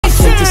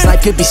this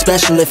life could be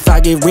special if I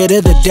get rid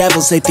of the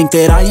devils. They think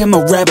that I am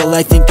a rebel,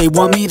 I think they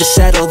want me to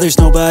settle. There's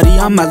nobody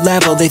on my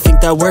level, they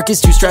think that work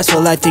is too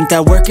stressful. I think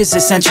that work is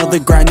essential, the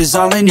grind is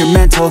all in your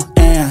mental.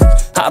 And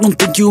I don't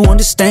think you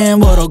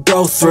understand what I'll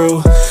go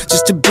through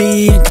just to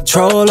be in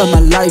control of my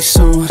life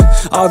soon.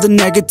 All the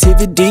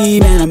negativity,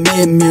 man, I'm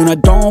immune. I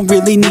don't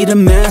really need a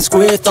mask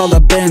with all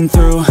I've been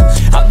through.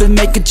 I've been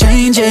making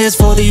changes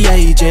for the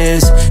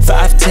ages,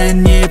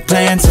 5-10 year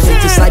plans. I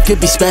think this life could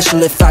be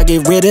special if I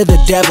get rid of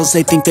the devils.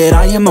 They think that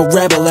I am a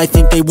rebel, I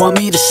think they want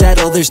me to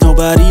settle. There's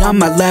nobody on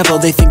my level,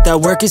 they think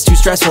that work is too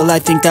stressful. I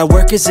think that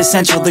work is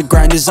essential, the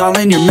grind is all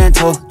in your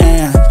mental.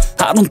 And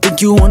I don't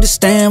think you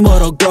understand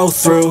what I'll go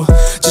through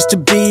just to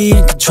be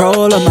in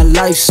control of my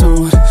life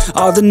soon.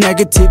 All the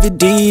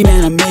negativity,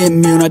 man, I'm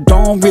immune. I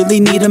don't really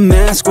need a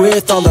mask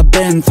with all I've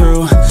been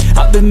through.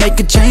 I've been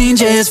making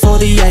changes for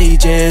the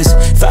ages,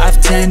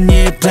 5-10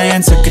 year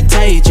plans are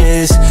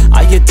contagious.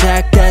 I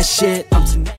attack that shit, I'm